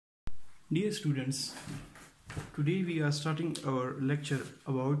Dear students, today we are starting our lecture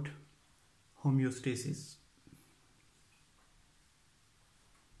about homeostasis.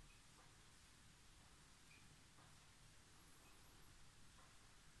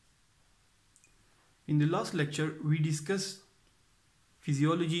 In the last lecture, we discussed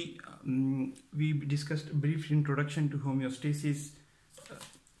physiology. We discussed a brief introduction to homeostasis,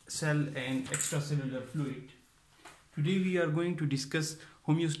 cell and extracellular fluid. Today we are going to discuss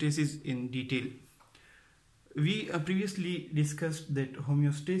homeostasis in detail. We previously discussed that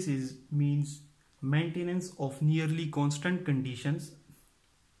homeostasis means maintenance of nearly constant conditions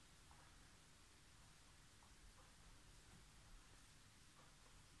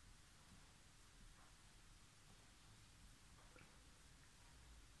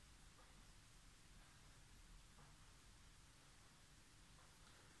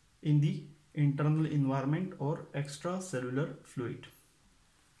in the internal environment or extracellular fluid.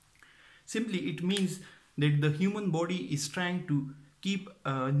 Simply, it means that the human body is trying to keep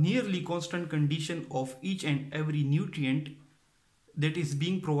a nearly constant condition of each and every nutrient that is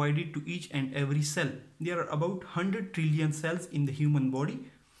being provided to each and every cell. There are about 100 trillion cells in the human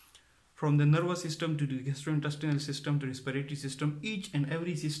body, from the nervous system to the gastrointestinal system to respiratory system. Each and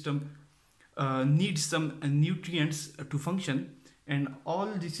every system needs some nutrients to function, and all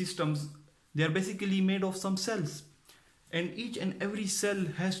the systems, they are basically made of some cells, and each and every cell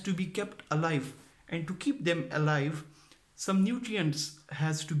has to be kept alive, and to keep them alive some nutrients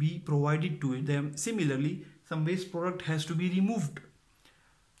has to be provided to them. Similarly, some waste product has to be removed.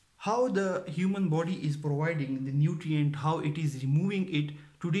 How the human body is providing the nutrient, how it is removing it,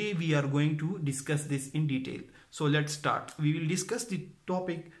 today we are going to discuss this in detail. So let's start. We will discuss the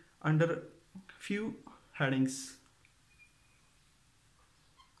topic under few headings.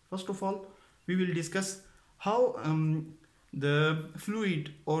 First of all, we will discuss how the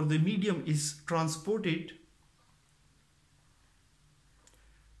fluid or the medium is transported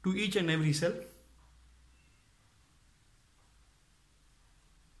to each and every cell.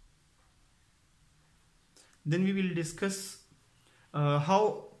 Then we will discuss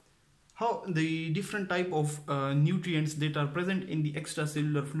how the different type of nutrients that are present in the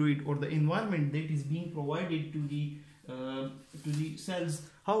extracellular fluid or the environment that is being provided to the cells,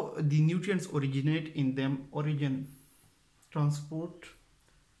 how the nutrients originate in them, origin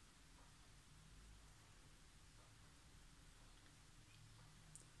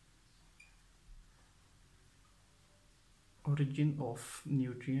of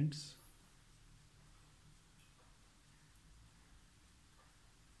nutrients.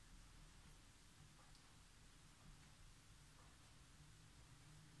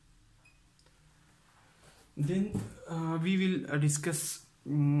 Then we will discuss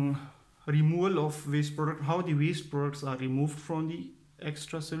removal of waste product, how the waste products are removed from the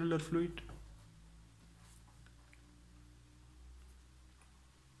extracellular fluid.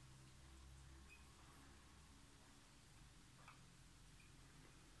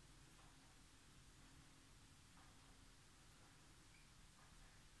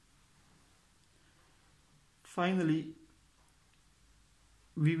 Finally,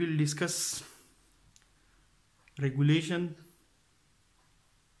 we will discuss regulation,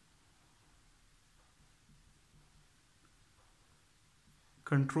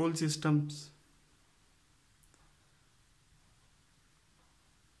 control systems,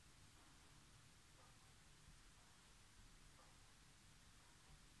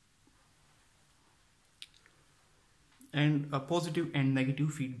 and a positive and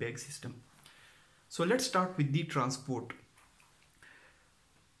negative feedback system. So let's start with the transport.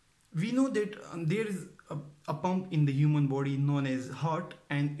 We know that there is a pump in the human body known as heart,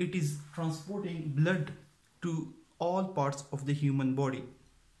 and it is transporting blood to all parts of the human body,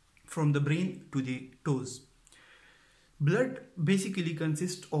 from the brain to the toes. Blood basically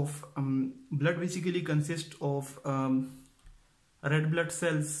consists of red blood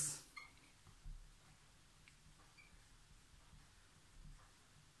cells,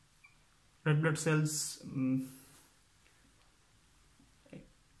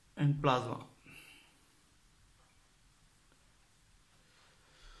 and plasma.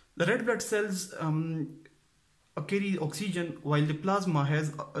 The red blood cells carry oxygen, while the plasma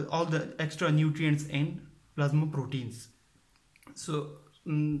has all the extra nutrients and plasma proteins. So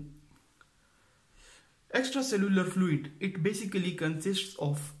extracellular fluid, it basically consists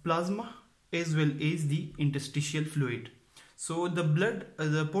of plasma as well as the interstitial fluid. So the blood,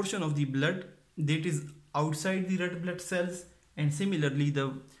 the portion of the blood that is outside the red blood cells, and similarly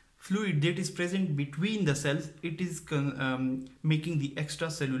the fluid that is present between the cells, it is making the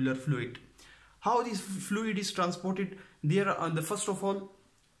extracellular fluid. How this fluid is transported? First of all,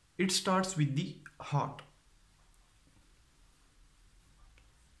 It starts with the heart.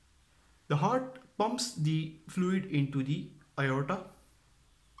 The heart pumps the fluid into the aorta.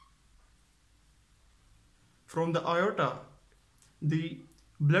 From the aorta, the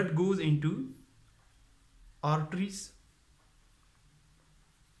blood goes into arteries,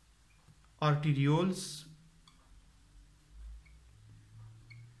 arterioles,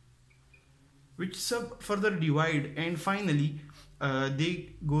 which further divide, and finally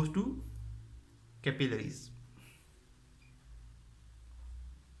they go to capillaries.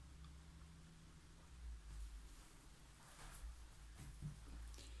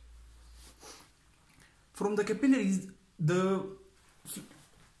 From the capillaries, the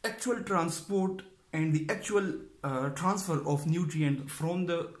actual transport and the actual transfer of nutrient from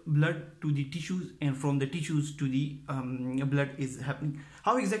the blood to the tissues and from the tissues to the blood is happening.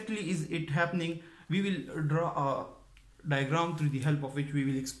 How exactly is it happening? We will draw a diagram through the help of which we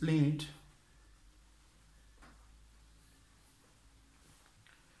will explain it.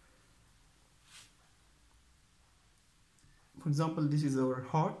 For example, this is our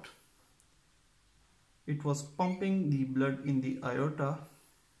heart. It was pumping the blood in the aorta.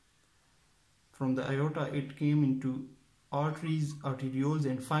 From the aorta it came into arteries, arterioles,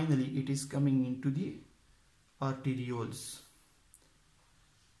 and finally it is coming into the arterioles.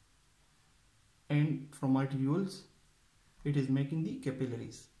 And from arterioles it is making the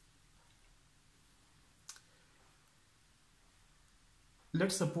capillaries.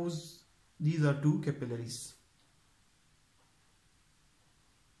 Let's suppose these are two capillaries.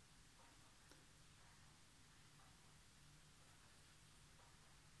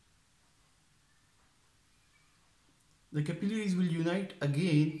 The capillaries will unite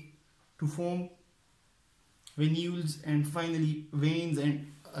again to form venules and finally veins,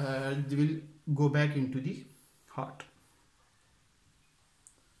 and they will go back into the heart.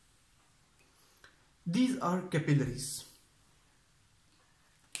 These are capillaries.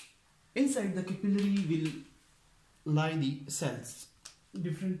 Inside the capillary will lie the cells,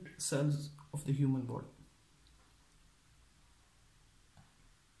 different cells of the human body.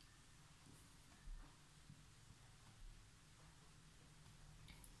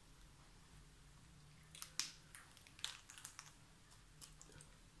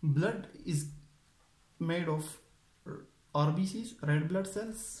 Blood is made of RBCs, red blood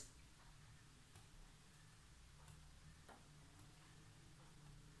cells.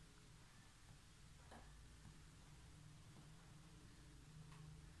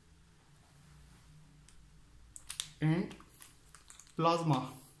 And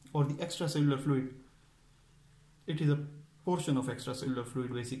plasma, or the extracellular fluid. It is a portion of extracellular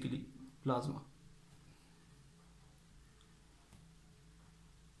fluid, basically plasma.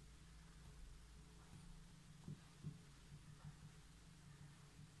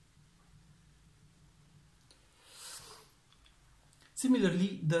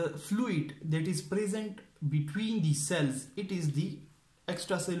 Similarly, the fluid that is present between the cells, it is the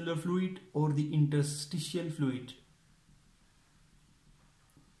extracellular fluid or the interstitial fluid.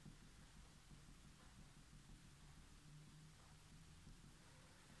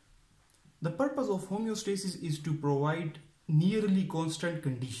 The purpose of homeostasis is to provide nearly constant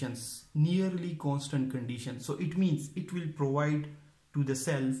conditions. So it means it will provide to the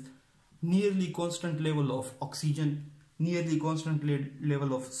cells nearly constant level of oxygen, nearly constant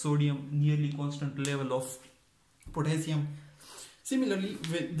level of sodium, nearly constant level of potassium. Similarly,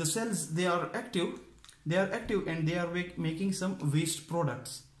 when the cells, they are active and they are making some waste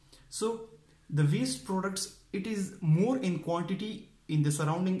products. So the waste products, it is more in quantity in the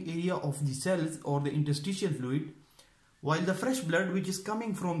surrounding area of the cells or the interstitial fluid, while the fresh blood which is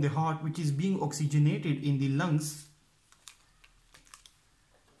coming from the heart, which is being oxygenated in the lungs,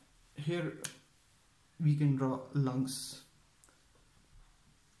 here we can draw lungs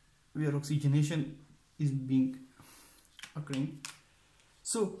where oxygenation is being occurring.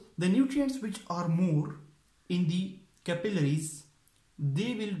 So the nutrients which are more in the capillaries,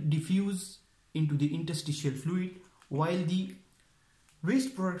 they will diffuse into the interstitial fluid, while the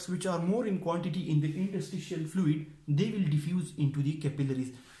waste products which are more in quantity in the interstitial fluid, they will diffuse into the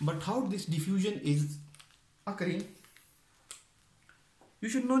capillaries. But how this diffusion is occurring? You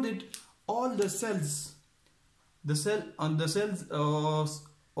should know that all the cells,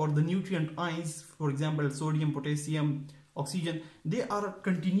 or the nutrient ions, for example sodium, potassium, oxygen, they are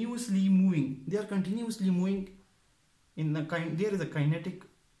continuously moving. They are continuously moving in the there is a kinetic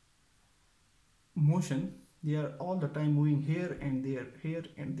motion. They are all the time moving here and there, here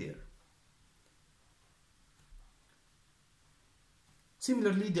and there.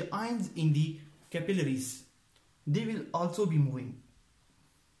 Similarly, the ions in the capillaries, they will also be moving.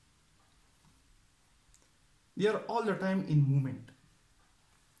 They are all the time in movement.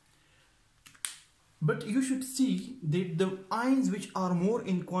 But you should see that the ions which are more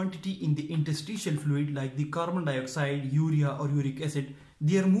in quantity in the interstitial fluid, like the carbon dioxide, urea or uric acid,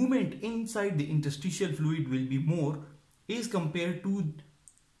 their movement inside the interstitial fluid will be more as compared to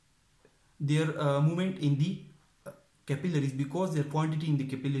their movement in the capillaries, because their quantity in the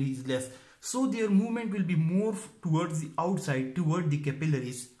capillary is less. So their movement will be more towards the outside, toward the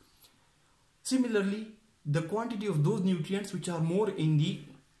capillaries. Similarly, the quantity of those nutrients which are more in the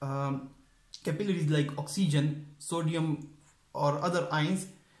capillaries, like oxygen, sodium or other ions,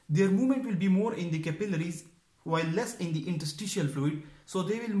 their movement will be more in the capillaries while less in the interstitial fluid. So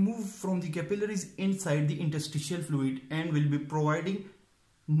they will move from the capillaries inside the interstitial fluid and will be providing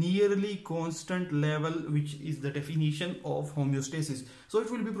nearly constant level, which is the definition of homeostasis. So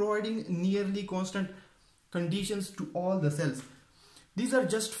it will be providing nearly constant conditions to all the cells. These are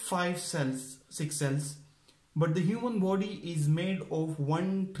just 5 cells, 6 cells, but the human body is made of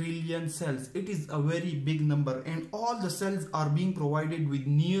 1 trillion cells. It is a very big number, and all the cells are being provided with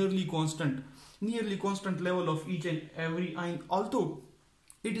nearly constant level of each and every ion. Although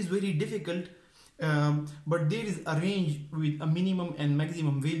it is very difficult, but there is a range with a minimum and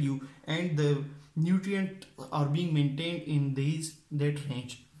maximum value, and the nutrients are being maintained in that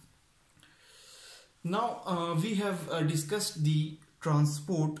range. Now we have discussed the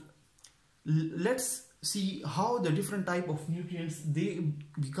transport. Let's see how the different type of nutrients, they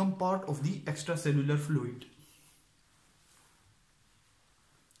become part of the extracellular fluid.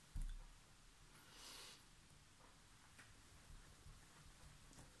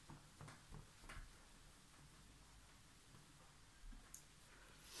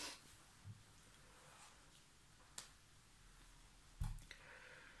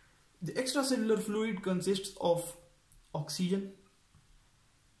 The extracellular fluid consists of oxygen.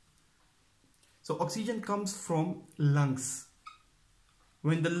 So oxygen comes from lungs.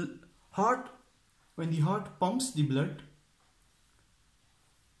 When the heart pumps the blood,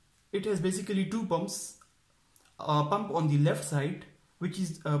 it has basically 2 pumps. A pump on the left side, which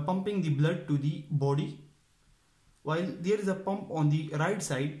is pumping the blood to the body, while there is a pump on the right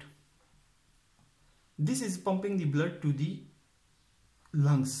side. This is pumping the blood to the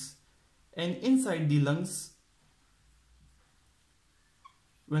lungs. And inside the lungs,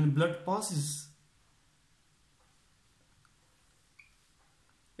 when blood passes,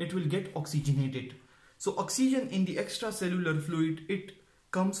 it will get oxygenated. So oxygen in the extracellular fluid, it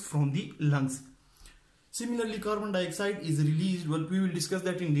comes from the lungs. Similarly, carbon dioxide is released, but we will discuss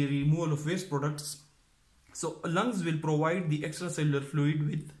that in the removal of waste products. So lungs will provide the extracellular fluid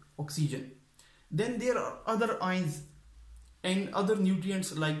with oxygen. Then there are other ions and other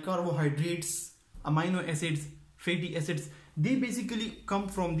nutrients like carbohydrates, amino acids, fatty acids. They basically come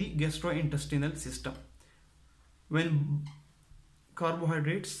from the gastrointestinal system. When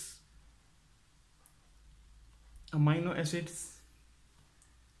carbohydrates, amino acids,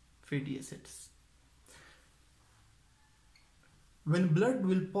 fatty acids, when blood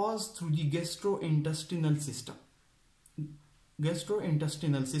will pass through the gastrointestinal system,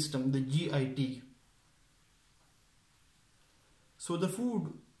 the GIT. So the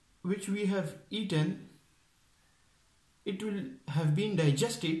food which we have eaten, it will have been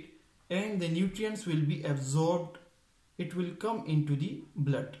digested and the nutrients will be absorbed. It will come into the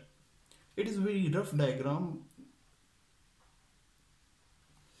blood. It is a very rough diagram,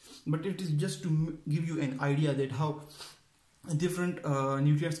 but it is just to give you an idea that how different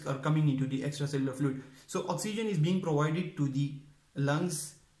nutrients are coming into the extracellular fluid. So oxygen is being provided to the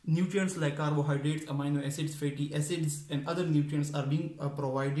lungs. Nutrients like carbohydrates, amino acids, fatty acids and other nutrients are being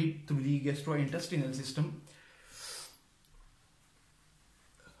provided through the gastrointestinal system.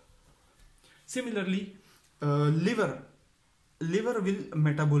 Similarly, liver will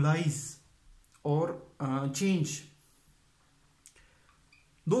metabolize or change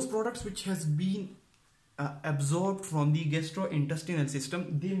those products which has been absorbed from the gastrointestinal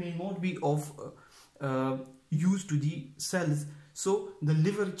system. They may not be of use to the cells, so the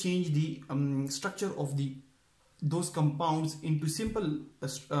liver change the structure of those compounds into simple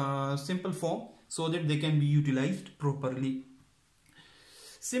form so that they can be utilized properly.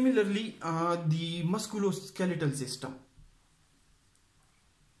 Similarly, the musculoskeletal system.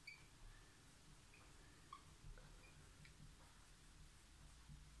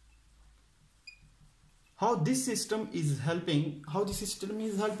 How this system is helping,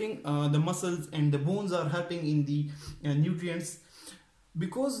 the muscles and the bones are helping in the nutrients,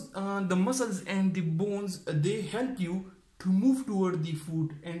 because the muscles and the bones, they help you to move toward the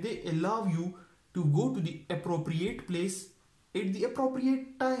food and they allow you to go to the appropriate place at the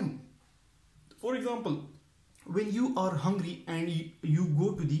appropriate time. For example, when you are hungry and you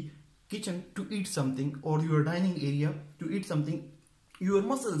go to the kitchen to eat something, or your dining area to eat something, your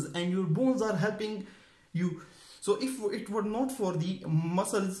muscles and your bones are helping you. So if it were not for the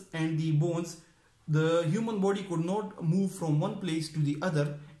muscles and the bones, the human body could not move from one place to the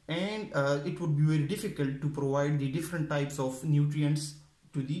other, and it would be very difficult to provide the different types of nutrients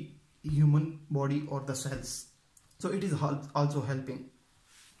to the human body or the cells. So it is also helping.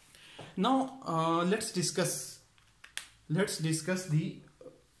 Now let's discuss the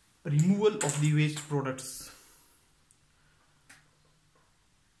removal of the waste products.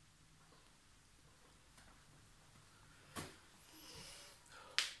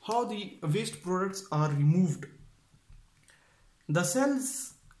 How the waste products are removed. The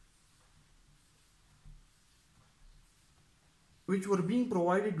cells which were being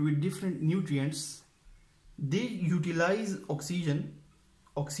provided with different nutrients, they utilize oxygen,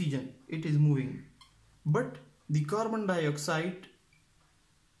 it is moving, but the carbon dioxide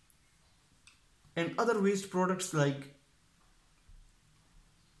and other waste products like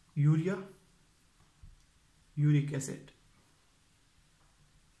urea, uric acid,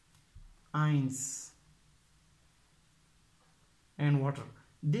 ions and water,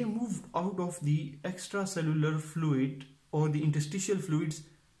 they move out of the extracellular fluid or the interstitial fluids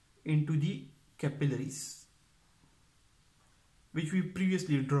into the capillaries, which we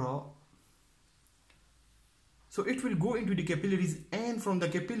previously draw. So it will go into the capillaries, and from the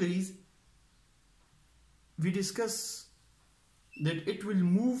capillaries we discuss that it will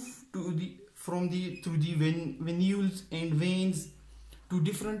move to the through the venules and veins to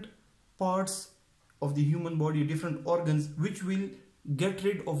different parts of the human body, different organs, which will get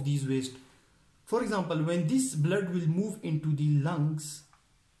rid of these waste. For example, when this blood will move into the lungs,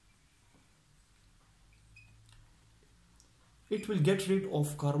 it will get rid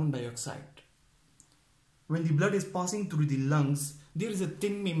of carbon dioxide. When the blood is passing through the lungs, there is a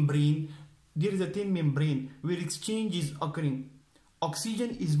thin membrane where exchange is occurring.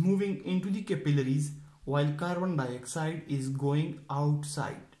 Oxygen is moving into the capillaries while carbon dioxide is going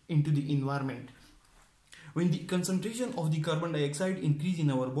outside into the environment. When the concentration of the carbon dioxide increase in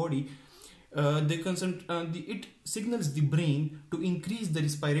our body, it signals the brain to increase the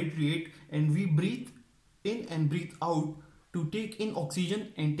respiratory rate, and we breathe in and breathe out to take in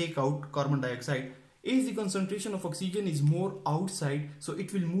oxygen and take out carbon dioxide. As the concentration of oxygen is more outside, so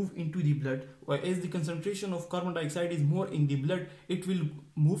it will move into the blood, while as the concentration of carbon dioxide is more in the blood, it will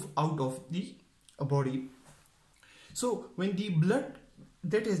move out of the body. So when the blood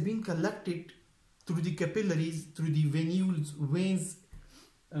that has been collected through the capillaries, through the venules, veins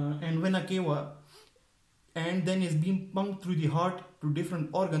and vena cava, and then is being pumped through the heart to different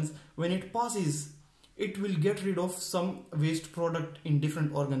organs, when it passes, it will get rid of some waste product in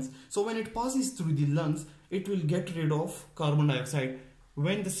different organs. So when it passes through the lungs, it will get rid of carbon dioxide.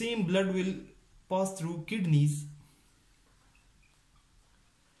 When the same blood will pass through kidneys,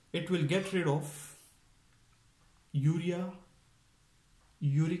 it will get rid of urea,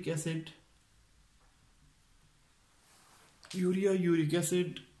 uric acid, uric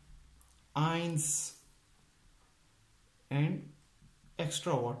acid, ions and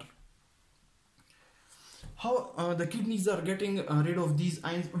extra water. How the kidneys are getting rid of these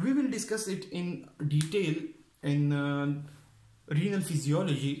ions, we will discuss it in detail in renal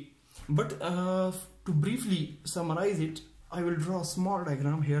physiology, but to briefly summarize it, I will draw a small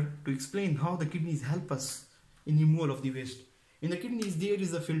diagram here to explain how the kidneys help us in removal of the waste. In the kidneys there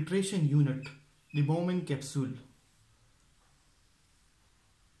is a filtration unit, the Bowman capsule.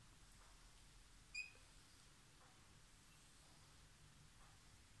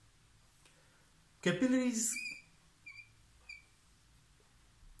 Capillaries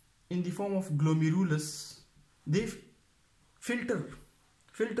in the form of glomerulus, they filter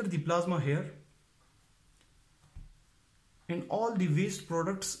the plasma here, and all the waste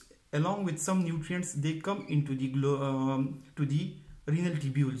products along with some nutrients, they come into the to the renal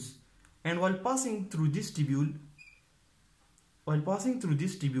tubules, and while passing through this tubule,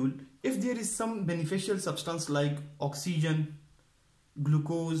 if there is some beneficial substance like oxygen,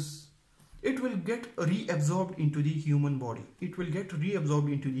 glucose, it will get reabsorbed into the human body.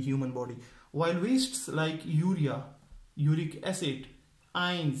 While wastes like urea, uric acid,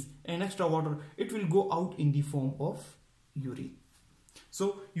 ions and extra water, it will go out in the form of urine.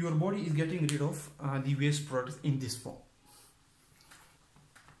 So your body is getting rid of the waste products in this form.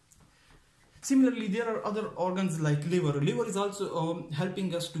 Similarly, there are other organs like liver. Liver is also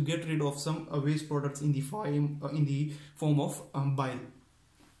helping us to get rid of some waste products in the form of bile.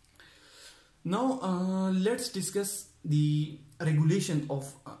 Now let's discuss the regulation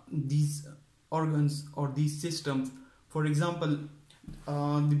of these organs or these systems. For example,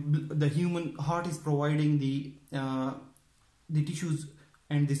 the human heart is providing the tissues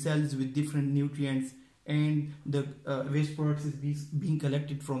and the cells with different nutrients, and the waste products is being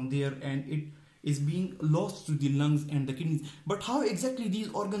collected from there, and it is being lost to the lungs and the kidneys. But how exactly these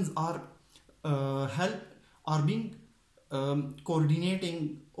organs are being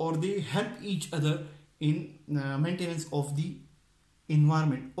coordinating, or they help each other in maintenance of the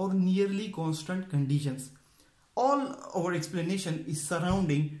environment or nearly constant conditions? All our explanation is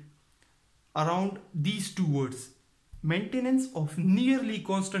surrounding around these two words: maintenance of nearly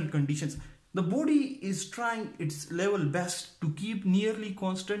constant conditions. The body is trying its level best to keep nearly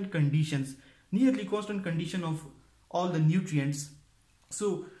constant condition of all the nutrients.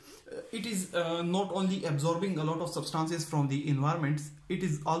 So it is not only absorbing a lot of substances from the environment, it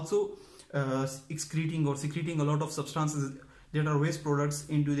is also secreting a lot of substances that are waste products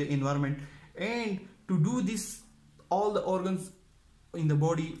into the environment. And to do this, all the organs in the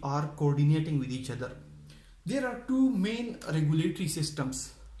body are coordinating with each other. There are two main regulatory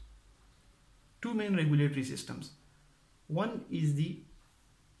systems. One is the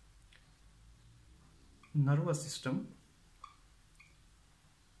nervous system,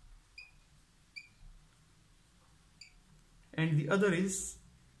 and the other is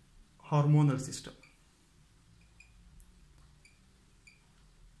hormonal system.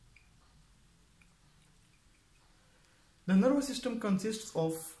 The nervous system consists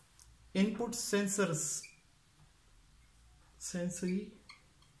of input sensory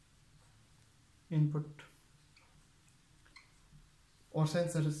input or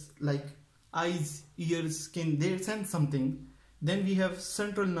sensors like eyes, ears, skin. They sense something. Then we have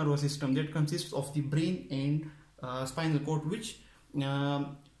central nervous system that consists of the brain and spinal cord, which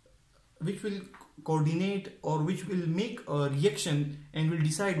will coordinate, or which will make a reaction and will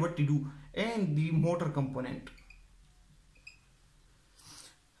decide what to do, and the motor component.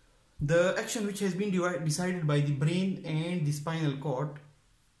 The action which has been decided by the brain and the spinal cord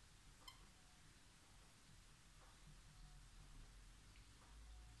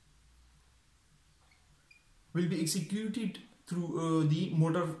will be executed through the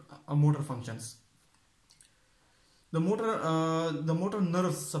motor functions. The motor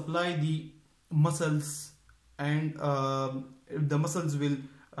nerves supply the muscles, and the muscles will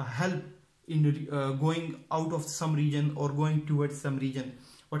help in going out of some region or going towards some region,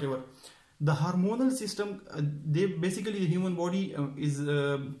 whatever. The hormonal system, basically the human body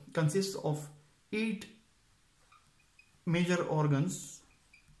consists of 8 major organs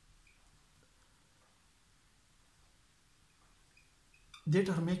that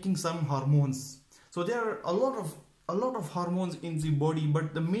are making some hormones. So there are a lot of hormones in the body,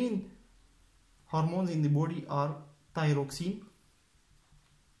 but the main hormones in the body are thyroxine,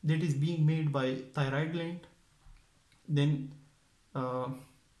 that is being made by thyroid gland, then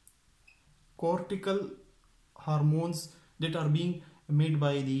cortical hormones that are being made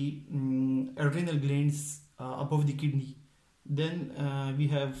by the adrenal glands above the kidney. Then we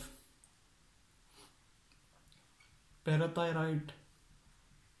have parathyroid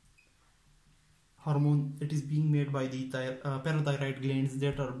hormone that is being made by the parathyroid glands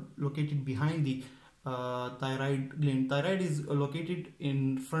that are located behind the thyroid gland. Thyroid is located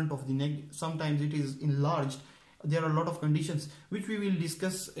in front of the neck. Sometimes it is enlarged. There are a lot of conditions which we will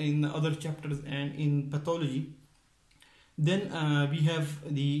discuss in other chapters and in pathology. Then we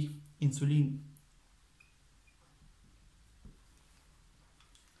have the insulin,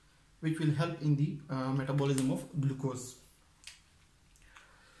 which will help in the metabolism of glucose.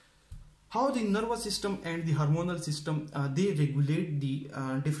 How the nervous system and the hormonal system they regulate the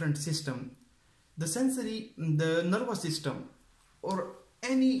different system. The nervous system, or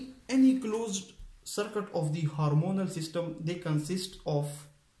any closed circuit of the hormonal system, they consist of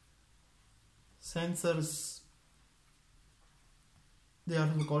sensors. They are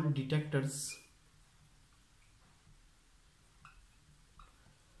also called detectors.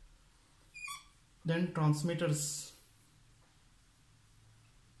 Then transmitters.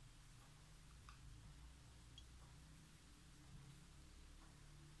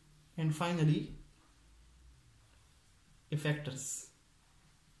 And finally, effectors.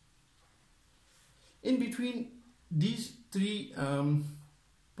 In between these three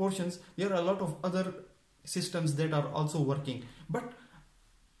portions, there are a lot of other systems that are also working. But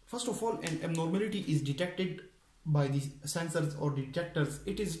first of all, an abnormality is detected by the sensors or detectors.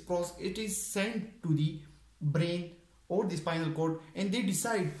 It is sent to the brain or the spinal cord, and they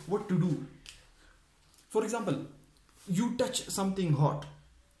decide what to do. For example, you touch something hot.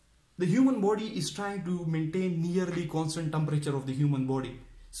 The human body is trying to maintain nearly constant temperature of the human body.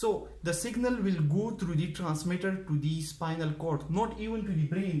 So the signal will go through the transmitter to the spinal cord, not even to the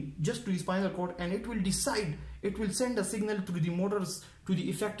brain, just to the spinal cord, and it will decide, it will send a signal through the motors to the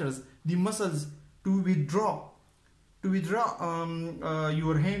effectors, the muscles, to withdraw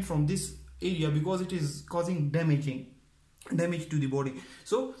your hand from this area because it is causing damage to the body.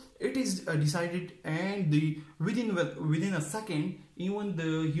 So it is decided, and within a second, even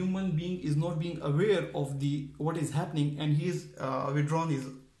the human being is not being aware of what is happening, and he is withdrawn his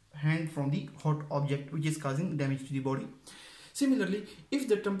hand from the hot object, which is causing damage to the body. Similarly, if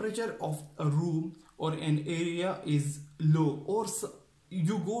the temperature of a room or an area is low, or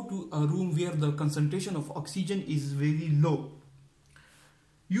you go to a room where the concentration of oxygen is very low,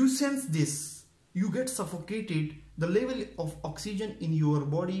 you sense this, you get suffocated, the level of oxygen in your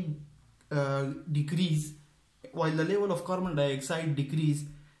body decrease, while the level of carbon dioxide decrease.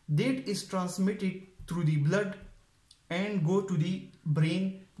 That is transmitted through the blood and go to the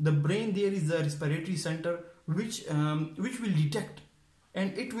brain. The brain, there is a respiratory center which will detect,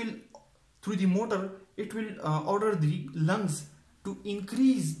 and it will, through the motor, it will order the lungs to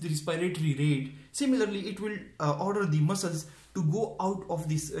increase the respiratory rate. Similarly, it will order the muscles to go out of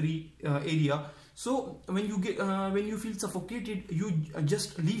this area. So when you feel suffocated, you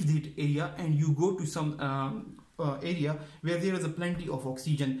just leave that area and you go to some area where there is a plenty of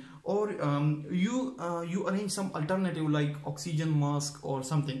oxygen, or you arrange some alternative like oxygen mask or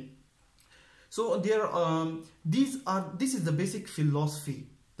something. So this is the basic philosophy.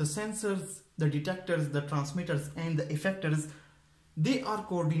 The sensors, the detectors, the transmitters, and the effectors, they are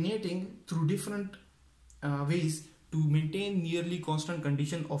coordinating through different ways to maintain nearly constant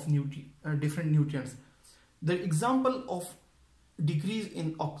condition of different nutrients. The example of decrease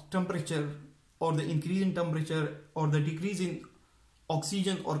in temperature, or the increase in temperature, or the decrease in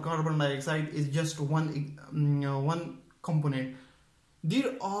oxygen or carbon dioxide is just one component.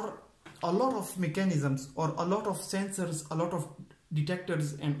 There are a lot of mechanisms, or a lot of sensors, a lot of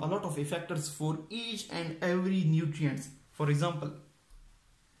detectors, and a lot of effectors for each and every nutrients. For example,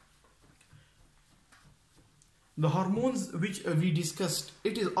 the hormones which we discussed,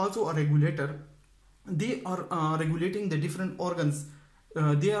 it is also a regulator. They are regulating the different organs.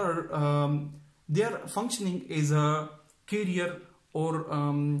 They are functioning as a carrier or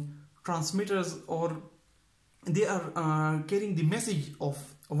transmitters, or they are carrying the message of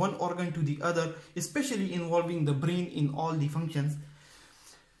one organ to the other, especially involving the brain in all the functions.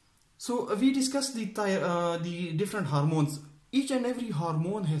 So we discussed the different hormones. Each and every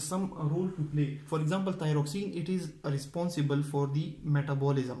hormone has some role to play. For example, thyroxine, it is responsible for the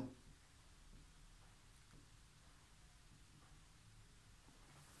metabolism.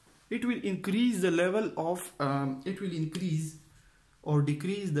 It will increase the level of, it will increase or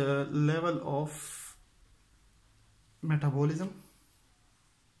decrease the level of metabolism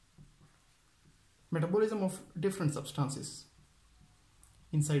of different substances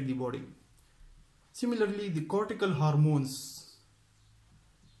inside the body. Similarly, the cortical hormones,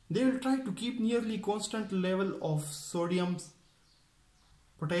 they will try to keep nearly constant level of sodium,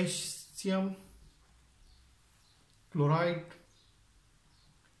 potassium, chloride.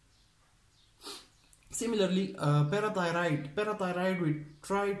 Similarly, parathyroid will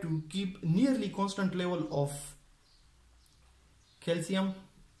try to keep nearly constant level of calcium,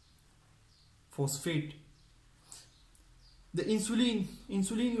 phosphate. The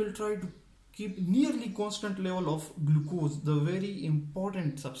insulin will try to keep nearly constant level of glucose, the very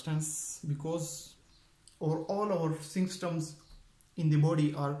important substance, because all our systems in the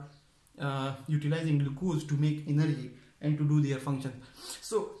body are utilizing glucose to make energy and to do their function.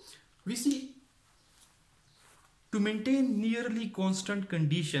 So we see, to maintain nearly constant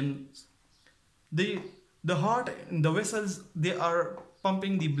conditions, the heart and the vessels, they are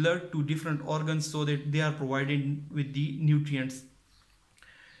pumping the blood to different organs so that they are provided with the nutrients.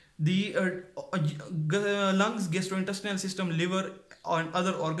 The lungs, gastrointestinal system, liver, and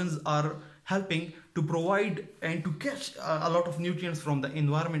other organs are helping to provide and to catch a lot of nutrients from the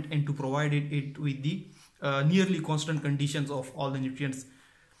environment and to provide it with the nearly constant conditions of all the nutrients.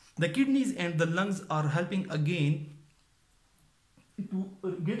 The kidneys and the lungs are helping again to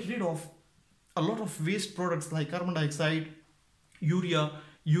get rid of a lot of waste products like carbon dioxide, urea,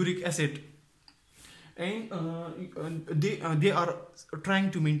 uric acid, and they are trying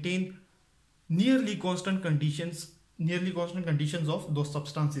to maintain nearly constant conditions of those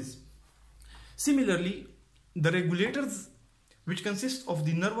substances. Similarly, the regulators, which consist of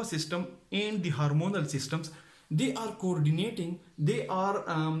the nervous system and the hormonal systems, they are coordinating, they are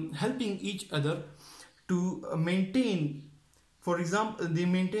helping each other to maintain, for example, they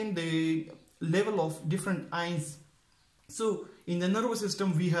maintain the level of different ions. So in the nervous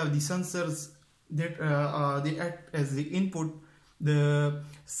system we have the sensors that they act as the input. The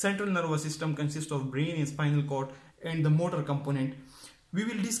central nervous system consists of brain and spinal cord and the motor component. We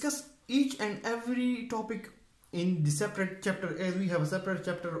will discuss each and every topic in the separate chapter, as we have a separate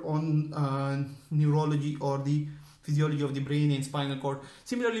chapter on neurology or the physiology of the brain and spinal cord.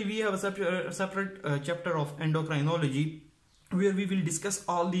 Similarly, we have a separate chapter of endocrinology, where we will discuss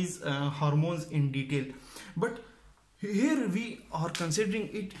all these hormones in detail. But here we are considering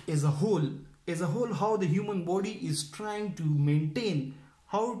it as a whole, how the human body is trying to maintain,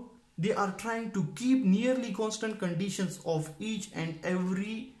 how they are trying to keep nearly constant conditions of each and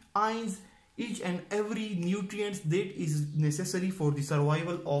every ions, each and every nutrient that is necessary for the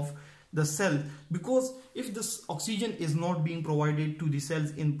survival of the cell. Because if this oxygen is not being provided to the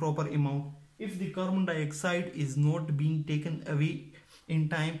cells in proper amount, if the carbon dioxide is not being taken away in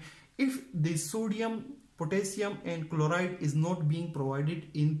time, if the sodium, potassium and chloride is not being provided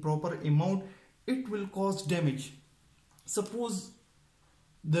in proper amount, it will cause damage. Suppose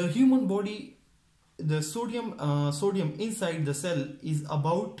the human body, the sodium inside the cell is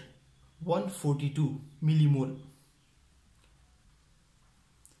about 142 millimole.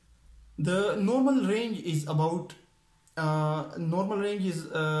 The normal range is about the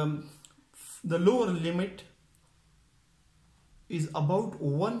lower limit is about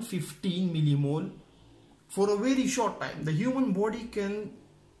 115 millimole. For a very short time, the human body can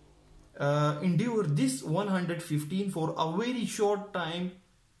endure this 115 for a very short time,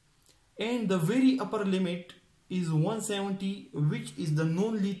 and the very upper limit is 170, which is the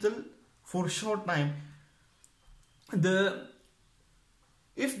non-lethal for short time.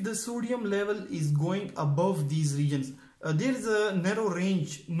 If the sodium level is going above these regions, there is a narrow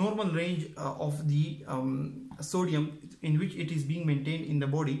range, normal range of the sodium in which it is being maintained in the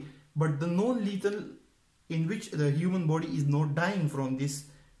body, but the non-lethal in which the human body is not dying from this,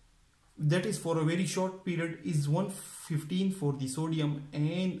 that is for a very short period, is 115 for the sodium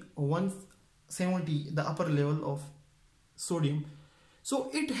and 170 the upper level of sodium. So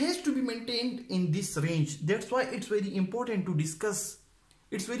it has to be maintained in this range. That's why it's very important to discuss.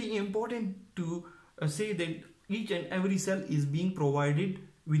 It's very important to say that each and every cell is being provided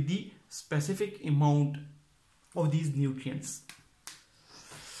with the specific amount of these nutrients.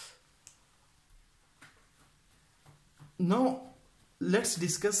 Now let's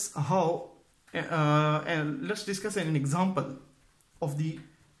discuss let's discuss an example of the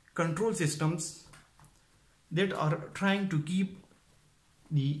control systems that are trying to keep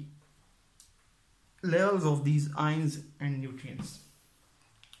the levels of these ions and nutrients.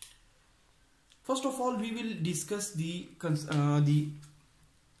 First of all, we will discuss the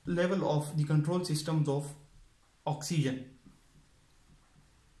level of the control systems of oxygen.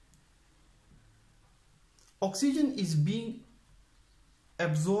 Oxygen is being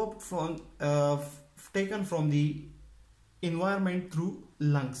absorbed from taken from the environment through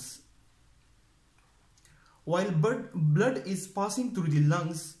lungs. While blood is passing through the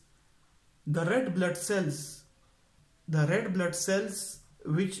lungs, the red blood cells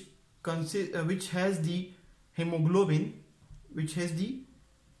which has the hemoglobin,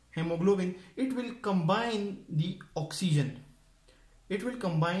 it will combine the oxygen.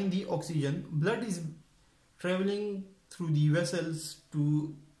 Blood is traveling through the vessels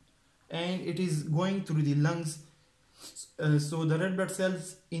and it is going through the lungs. So the red blood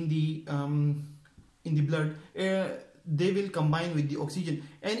cells in the blood, they will combine with the oxygen,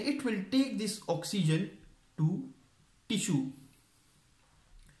 and it will take this oxygen to tissue,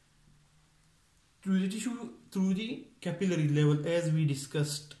 through the capillary level, as we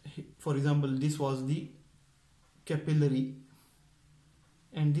discussed. For example, this was the capillary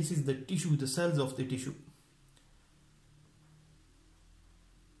and this is the tissue, the cells of the tissue.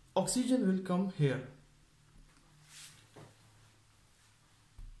 Oxygen will come here.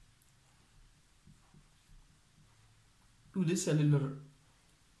 To the cellular.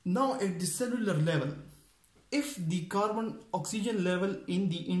 Now at the cellular level, if the oxygen level in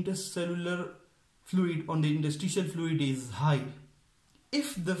the intercellular fluid, on the interstitial fluid, is high,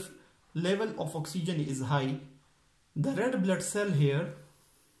 if the level of oxygen is high, the red blood cell here,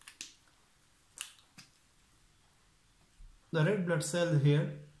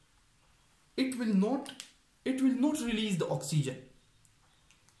 it will not release the oxygen.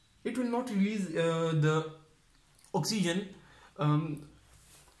 It will not release the oxygen.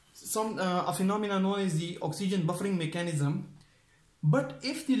 A phenomenon known as the oxygen buffering mechanism. But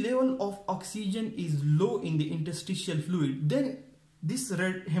if the level of oxygen is low in the interstitial fluid, then this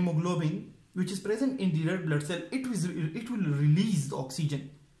red hemoglobin, which is present in the red blood cell, it will release the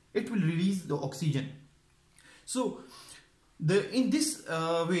oxygen. So In this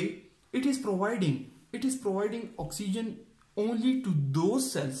way, it is providing oxygen only to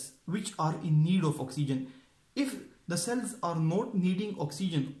those cells which are in need of oxygen. If the cells are not needing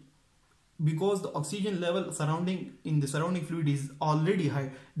oxygen because the oxygen level in the surrounding fluid is already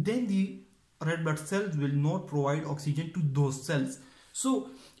high, then the red blood cells will not provide oxygen to those cells. So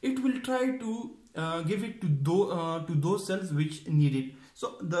it will try to give it to those cells which need it.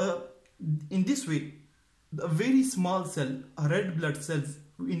 So in this way, the very small cell, red blood cells,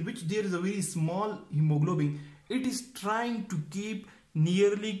 in which there is a very small hemoglobin, it is trying to keep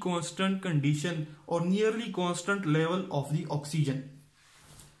nearly constant condition or nearly constant level of the oxygen.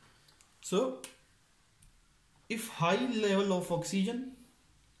 So if high level of oxygen,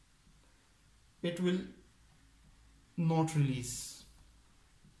 it will not release.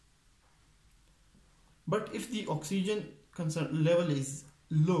 But if the oxygen level is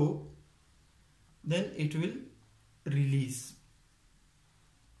low, then it will release.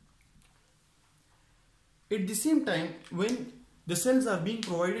 At the same time, when the cells are being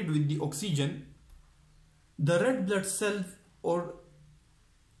provided with the oxygen, the red blood cells up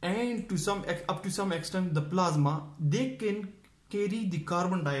to some extent the plasma, they can carry the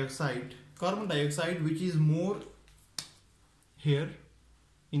carbon dioxide which is more here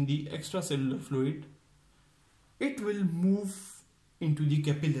in the extracellular fluid. It will move into the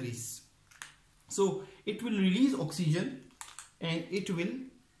capillaries. So it will release oxygen and it will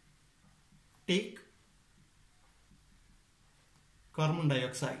take carbon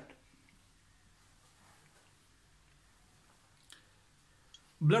dioxide.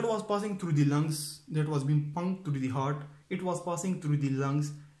 Blood was passing through the lungs, that was being pumped through the heart. It was passing through the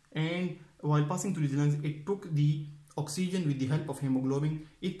lungs, and while passing through the lungs, it took the oxygen with the help of hemoglobin.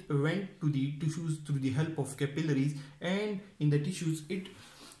 It went to the tissues through the help of capillaries, and in the tissues it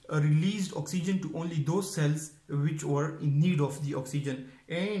released oxygen to only those cells which were in need of the oxygen.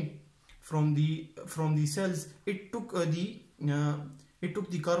 And from the cells, it took the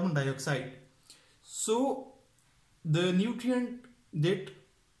carbon dioxide. So the nutrient that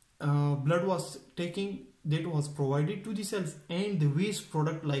blood was taking, that was provided to the cells, and the waste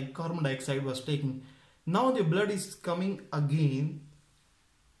product like carbon dioxide was taken. Now the blood is coming again.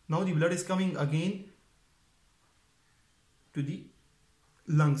 To the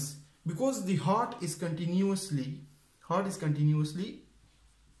lungs, because the heart is continuously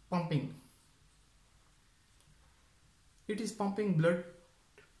pumping. It is pumping blood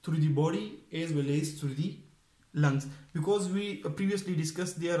through the body as well as through the lungs, because we previously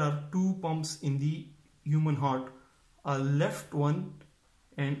discussed there are two pumps in the human heart, a left one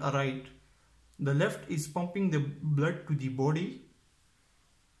and a right. The left is pumping the blood to the body,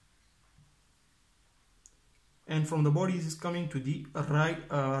 and from the body is coming to the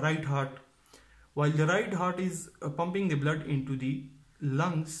right heart, while the right heart is pumping the blood into the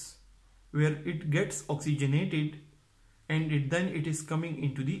lungs, where it gets oxygenated, and then it is coming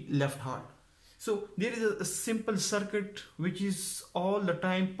into the left heart. So there is a simple circuit which is all the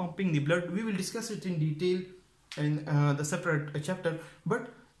time pumping the blood. We will discuss it in detail in the separate chapter, but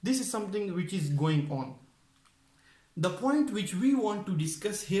this is something which is going on. The point which we want to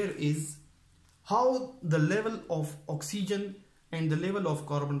discuss here is how the level of oxygen and the level of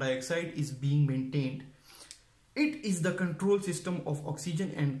carbon dioxide is being maintained. It is the control system of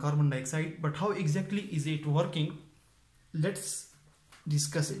oxygen and carbon dioxide, but how exactly is it working? Let's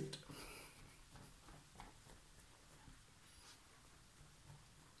discuss it.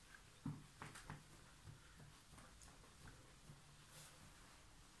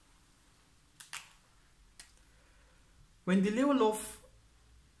 When the level of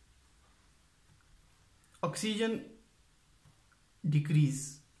oxygen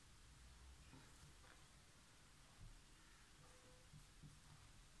decrease,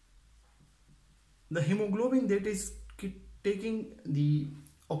 the hemoglobin that is taking the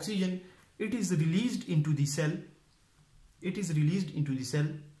oxygen, it is released into the cell.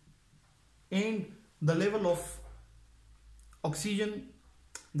 And the level of oxygen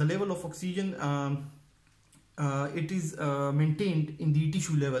it is maintained in the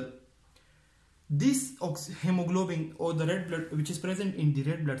tissue level. This hemoglobin, or the red blood which is present in the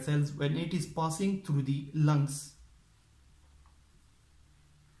red blood cells, when it is passing through the lungs,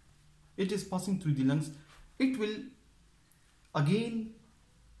 it will again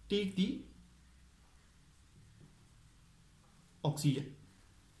take the oxygen.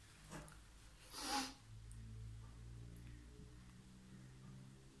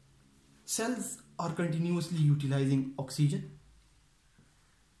 Cells are continuously utilizing oxygen.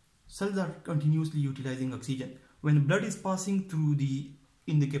 When blood is passing through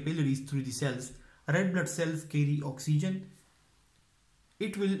in the capillaries through the cells, red blood cells carry oxygen,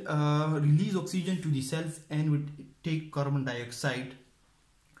 it will release oxygen to the cells and will take carbon dioxide.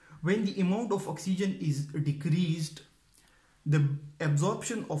 When the amount of oxygen is decreased, the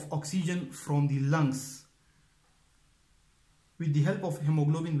absorption of oxygen from the lungs with the help of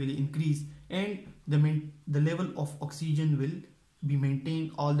hemoglobin will increase, and the level of oxygen will be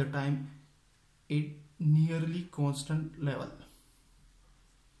maintained all the time at nearly constant level.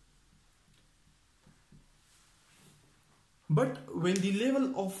 But when the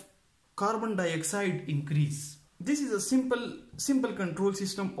level of carbon dioxide increase, this is a simple control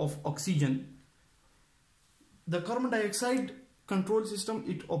system of oxygen. The carbon dioxide control system,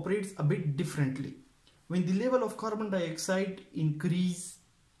 it operates a bit differently. When the level of carbon dioxide increase,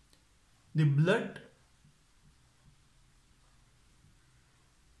 the blood,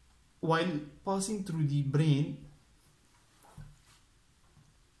 while passing through the brain,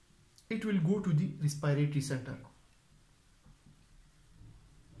 it will go to the respiratory center.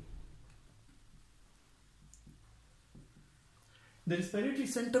 The respiratory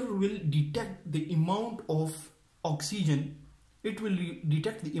center will detect the amount of oxygen. It will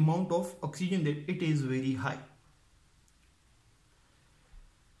detect the amount of oxygen that it is very high.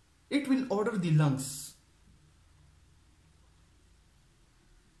 It will order the lungs.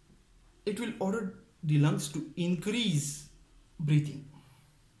 It will order the lungs to increase breathing.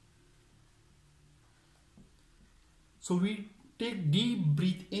 So we take deep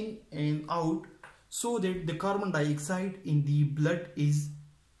breath in and out so that the carbon dioxide in the blood is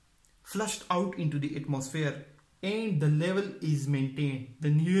flushed out into the atmosphere and the level is maintained. The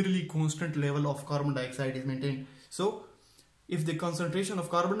nearly constant level of carbon dioxide is maintained. So if the concentration of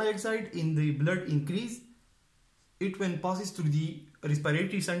carbon dioxide in the blood increase, it when passes through the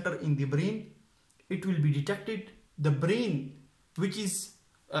respiratory center in the brain, it will be detected. The brain, which is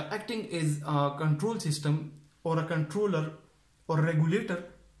acting as a control system or a controller or regulator,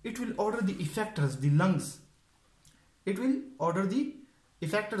 it will order the effectors, the lungs. It will order the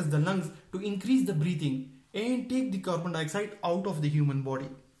effectors, the lungs, to increase the breathing and take the carbon dioxide out of the human body.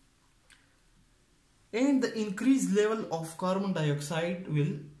 And the increased level of carbon dioxide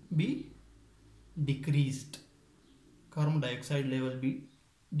will be decreased. Carbon dioxide level will be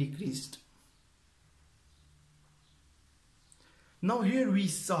decreased. Now here we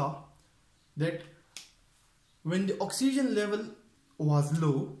saw that when the oxygen level was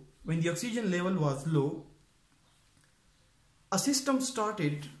low, a system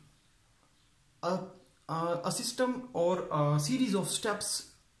started, a system or a series of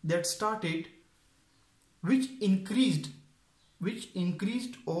steps that started which increased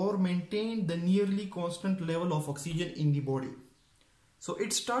or maintained the nearly constant level of oxygen in the body. So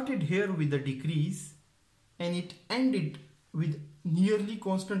it started here with a decrease and it ended with nearly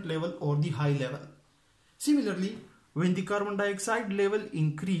constant level or the high level. Similarly, when the carbon dioxide level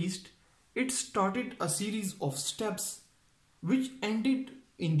increased, it started a series of steps which ended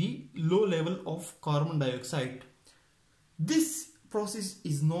in the low level of carbon dioxide. This process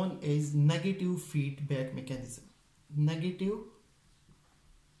is known as negative feedback mechanism. Negative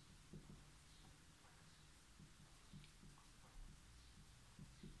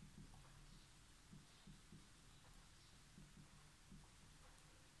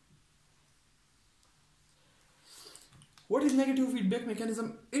What is negative feedback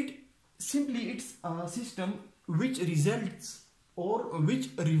mechanism? It's a system which results or which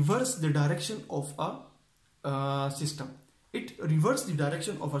reverses the direction of a system. It reverses the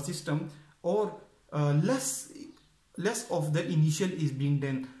direction of a system, or less of the initial is being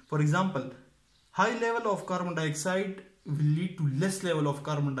done. For example, high level of carbon dioxide will lead to less level of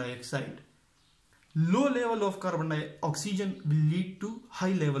carbon dioxide. Low level of oxygen will lead to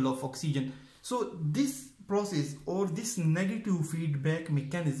high level of oxygen. So this process or this negative feedback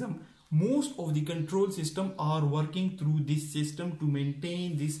mechanism, most of the control system are working through this system to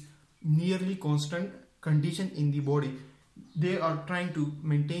maintain this nearly constant condition in the body. They are trying to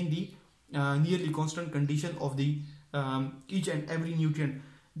maintain the nearly constant condition of the each and every nutrient.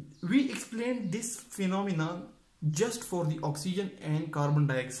 We explained this phenomenon just for the oxygen and carbon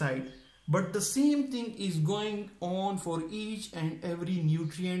dioxide, but the same thing is going on for each and every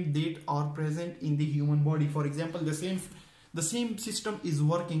nutrient that are present in the human body. For example, the same system is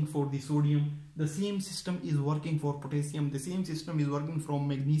working for the sodium, the same system is working for potassium, the same system is working for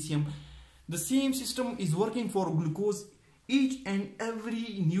magnesium, the same system is working for glucose. Each and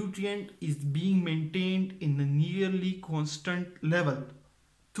every nutrient is being maintained in a nearly constant level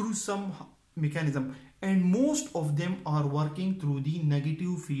through some mechanism, and most of them are working through the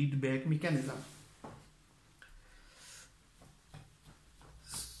negative feedback mechanism.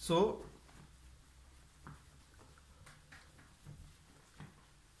 So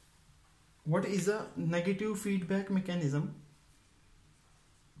What is a negative feedback mechanism?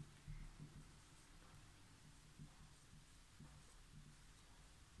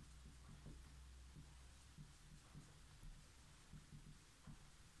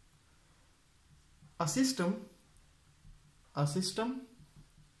 A system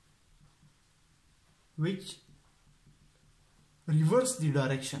which reverses the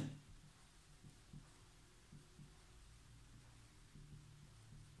direction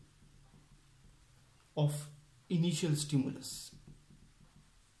of initial stimulus.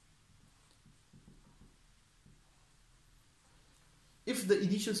 If the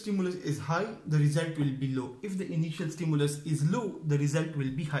initial stimulus is high, the result will be low. If the initial stimulus is low, the result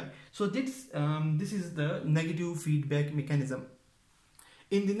will be high. So this is the negative feedback mechanism.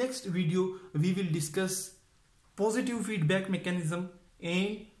 In the next video, we will discuss positive feedback mechanism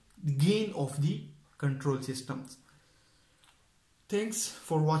and gain of the control systems. Thanks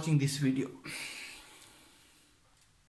for watching this video.